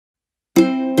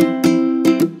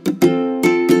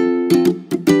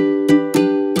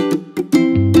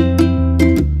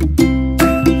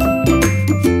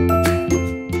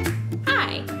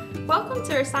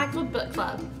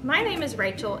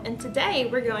Rachel, and today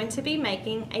we're going to be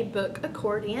making a book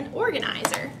accordion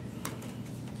organizer.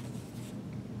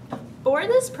 For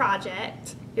this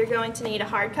project, you're going to need a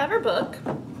hardcover book,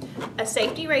 a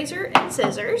safety razor and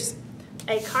scissors,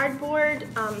 a cardboard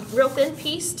real thin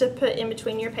piece to put in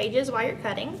between your pages while you're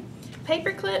cutting,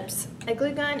 paper clips, a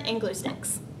glue gun, and glue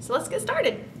sticks. So let's get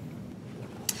started.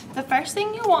 The first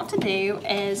thing you want to do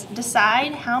is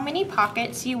decide how many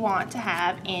pockets you want to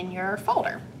have in your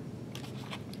folder.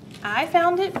 I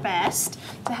found it best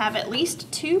to have at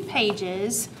least 2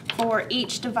 pages for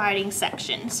each dividing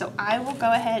section. So I will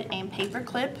go ahead and paper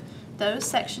clip those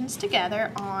sections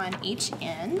together on each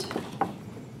end.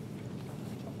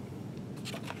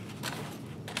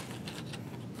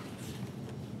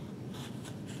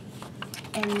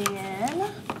 And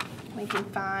then we can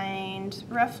find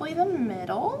roughly the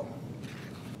middle.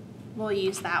 We'll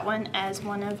use that one as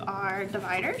one of our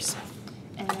dividers.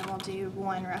 And then we'll do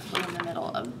one roughly in the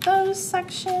middle of those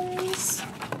sections.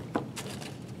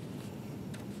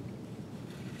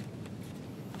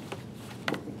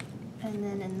 And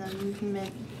then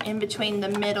in between the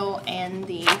middle and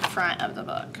the front of the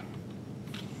book.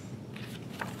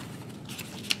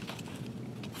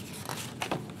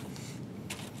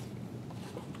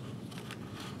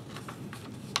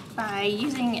 By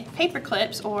using paper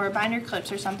clips or binder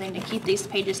clips or something to keep these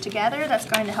pages together, that's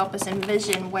going to help us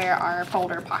envision where our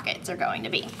folder pockets are going to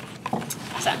be.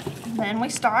 So then we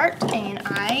start, and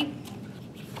I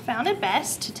found it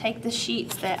best to take the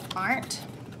sheets that aren't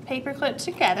paper clipped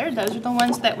together. Those are the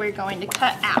ones that we're going to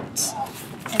cut out.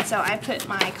 And so I put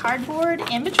my cardboard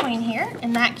in between here,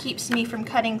 and that keeps me from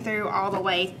cutting through all the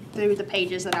way through the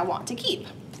pages that I want to keep.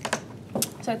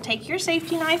 So take your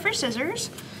safety knife or scissors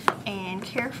and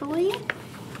carefully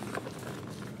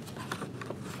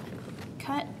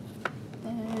cut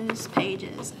those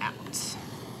pages out.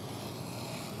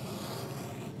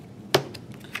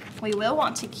 We will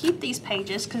want to keep these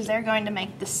pages because they're going to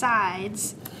make the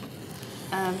sides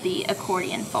of the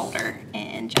accordion folder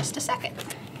in just a second.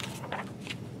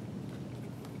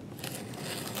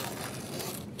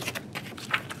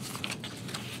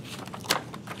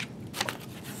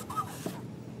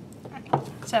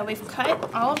 So we've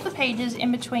cut all of the pages in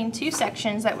between 2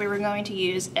 sections that we were going to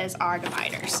use as our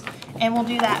dividers. And we'll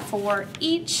do that for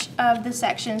each of the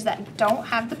sections that don't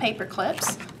have the paper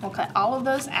clips. We'll cut all of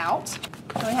those out.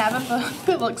 So we have a book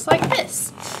that looks like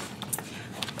this.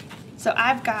 So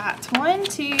I've got 1,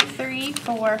 2, 3,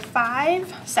 4,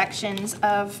 5 sections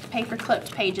of paper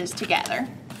clipped pages together.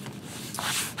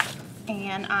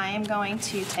 And I am going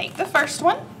to take the first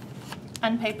one,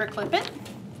 unpaper clip it,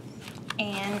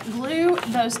 and glue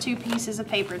those 2 pieces of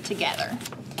paper together.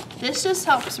 This just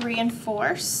helps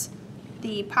reinforce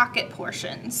the pocket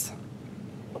portions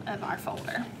of our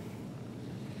folder.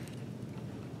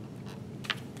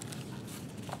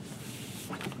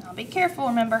 Now be careful,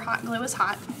 remember hot glue is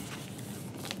hot.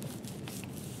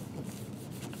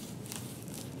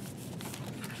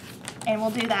 And we'll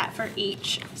do that for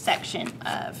each section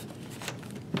of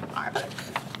our book.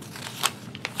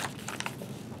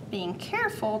 Being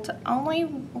careful to only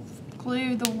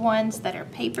glue the ones that are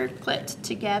paper clipped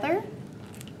together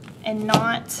and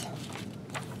not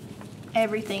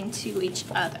everything to each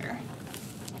other,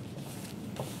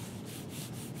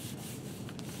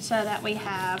 so that we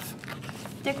have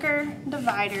thicker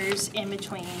dividers in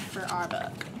between for our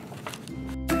book.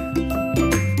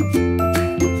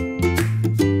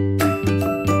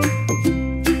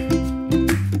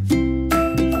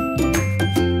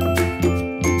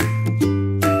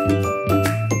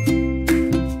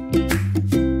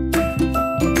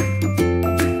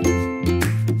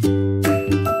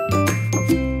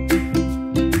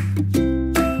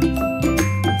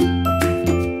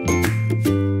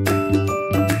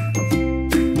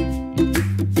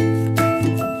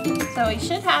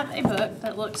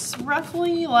 Looks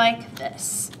roughly like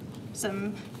this.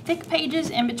 Some thick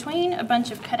pages in between, a bunch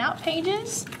of cutout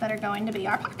pages that are going to be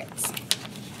our pockets.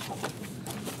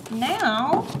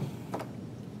 Now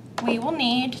we will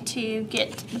need to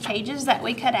get the pages that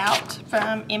we cut out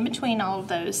from in between all of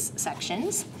those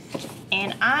sections,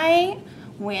 and I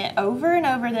went over and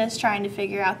over this trying to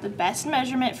figure out the best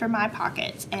measurement for my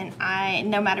pockets, and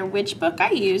no matter which book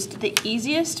I used, the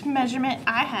easiest measurement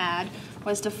I had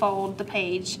was to fold the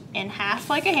page in half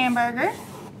like a hamburger,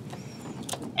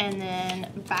 and then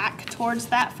back towards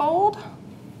that fold,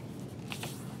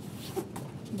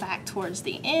 back towards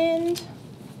the end,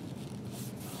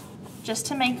 just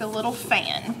to make a little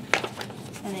fan.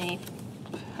 And then you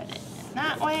put it in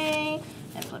that way,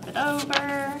 and flip it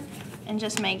over, and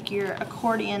just make your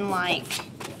accordion-like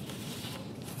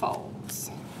folds.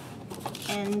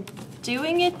 And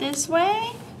doing it this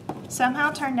way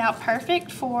somehow turned out perfect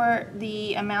for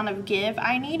the amount of give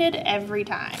I needed every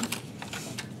time.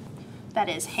 That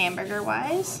is hamburger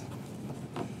wise.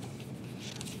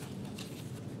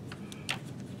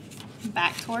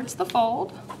 Back towards the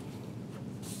fold.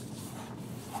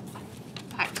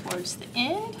 Back towards the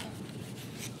end.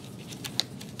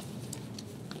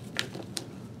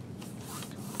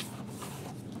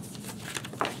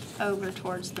 Over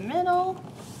towards the middle.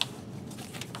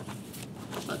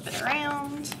 Flip it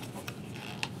around.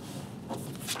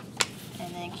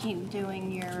 And then keep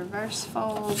doing your reverse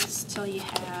folds till you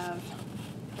have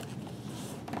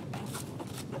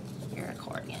your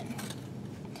accordion.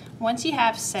 Once you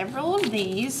have several of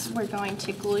these, we're going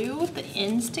to glue the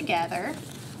ends together,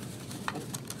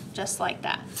 just like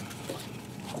that.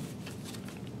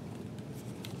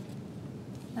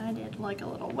 I did like a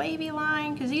little wavy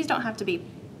line, because these don't have to be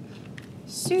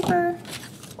super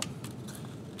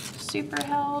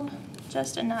held,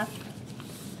 just enough.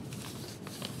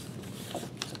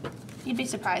 You'd be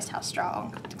surprised how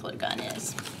strong the glue gun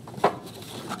is.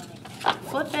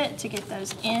 Flip it to get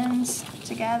those ends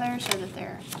together so that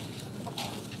they're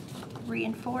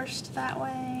reinforced that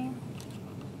way.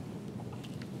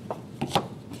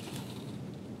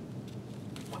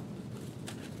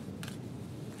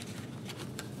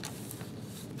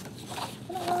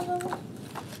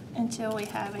 Until we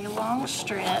have a long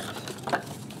strip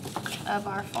of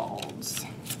our folds.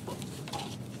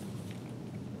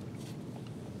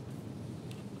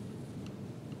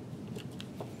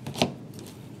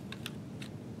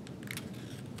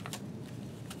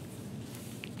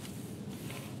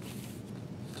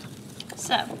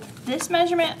 So this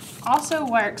measurement also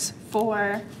works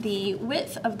for the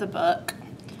width of the book,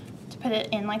 to put it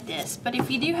in like this. But if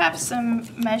you do have some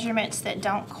measurements that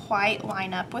don't quite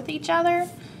line up with each other,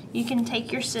 you can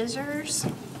take your scissors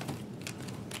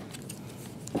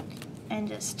and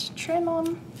just trim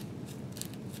them.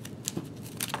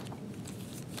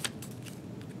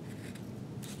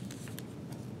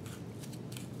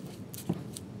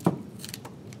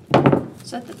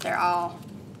 So that they're all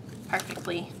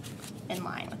perfectly in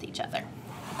line with each other.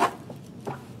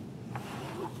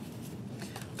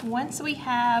 Once we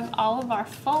have all of our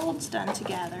folds done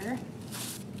together,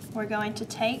 we're going to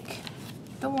take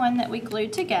the one that we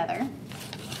glued together,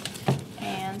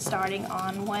 and starting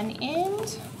on one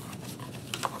end,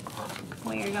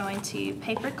 we are going to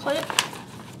paper clip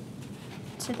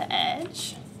to the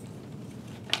edge,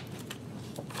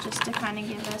 just to kind of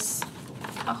give us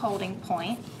a holding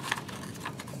point.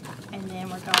 And then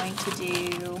we're going to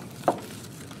do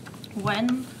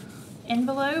one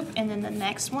envelope, and then the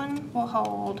next one will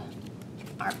hold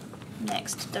our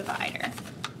next divider.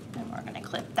 And we're going to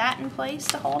clip that in place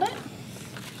to hold it.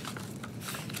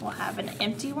 We'll have an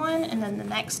empty one, and then the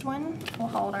next one will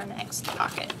hold our next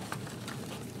pocket.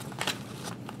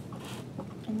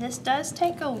 And this does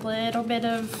take a little bit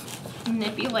of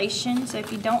manipulation, so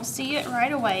if you don't see it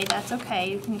right away, that's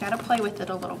okay. You gotta play with it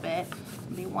a little bit.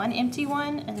 It'll be one empty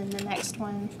one, and then the next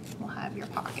one will have your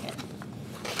pocket.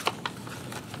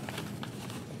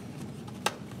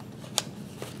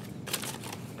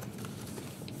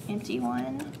 Empty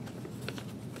one,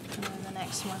 and then the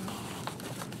next one.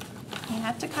 You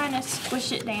have to kind of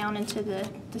squish it down into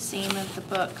the seam of the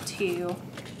book too.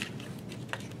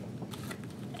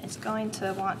 It's going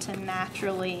to want to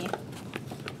naturally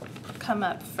come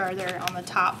up further on the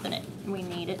top than we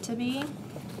need it to be.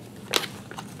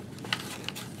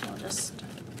 We'll just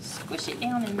squish it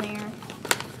down in there,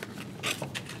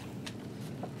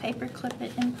 paper clip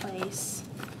it in place,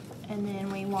 and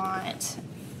then we want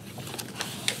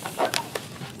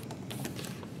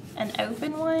an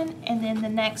open one, and then the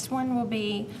next one will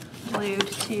be glued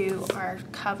to our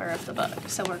cover of the book.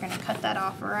 So we're going to cut that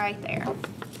off right there.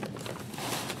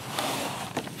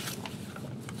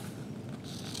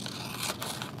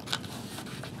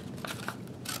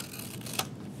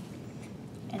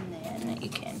 And then you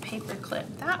can paper clip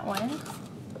that one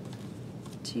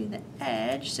to the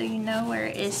edge so you know where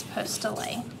it is supposed to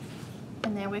lay.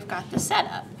 And then we've got the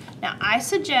setup. Now I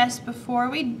suggest before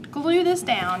we glue this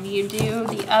down, you do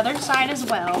the other side as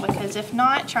well, because if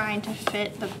not, trying to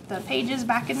fit the pages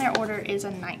back in their order is a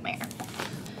nightmare.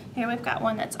 Here we've got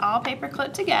one that's all paper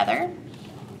clipped together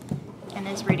and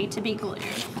is ready to be glued.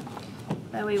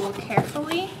 So we will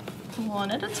carefully,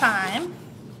 one at a time,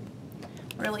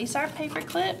 release our paper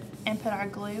clip and put our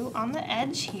glue on the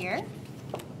edge here.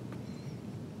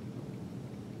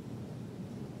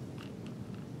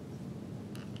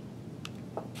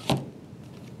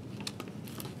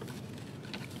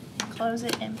 Close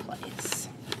it in place.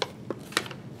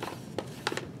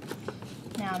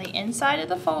 Now the inside of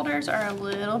the folders are a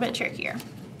little bit trickier.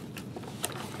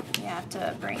 You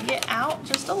to bring it out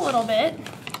just a little bit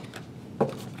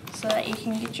so that you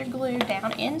can get your glue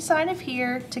down inside of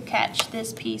here to catch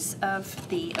this piece of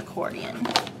the accordion.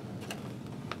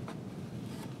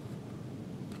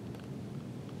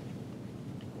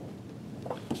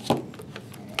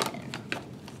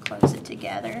 Close it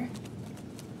together,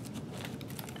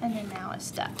 and then now it's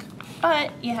stuck.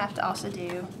 But you have to also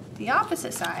do the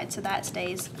opposite side so that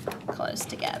stays close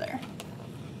together.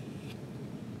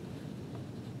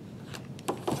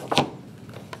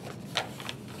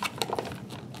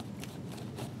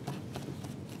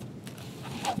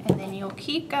 And then you'll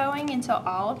keep going until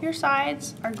all of your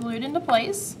sides are glued into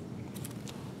place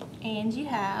and you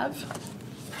have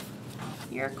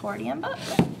your accordion book.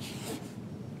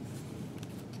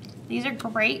 These are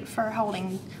great for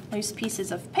holding loose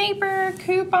pieces of paper,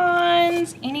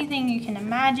 coupons, anything you can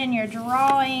imagine, your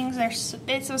drawings.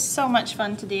 It's just so much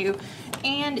fun to do.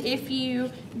 And if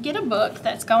you get a book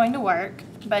that's going to work,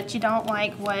 but you don't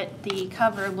like what the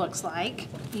cover looks like,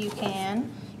 you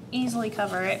can easily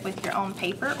cover it with your own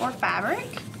paper or fabric,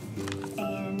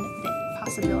 and the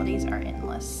possibilities are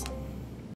endless.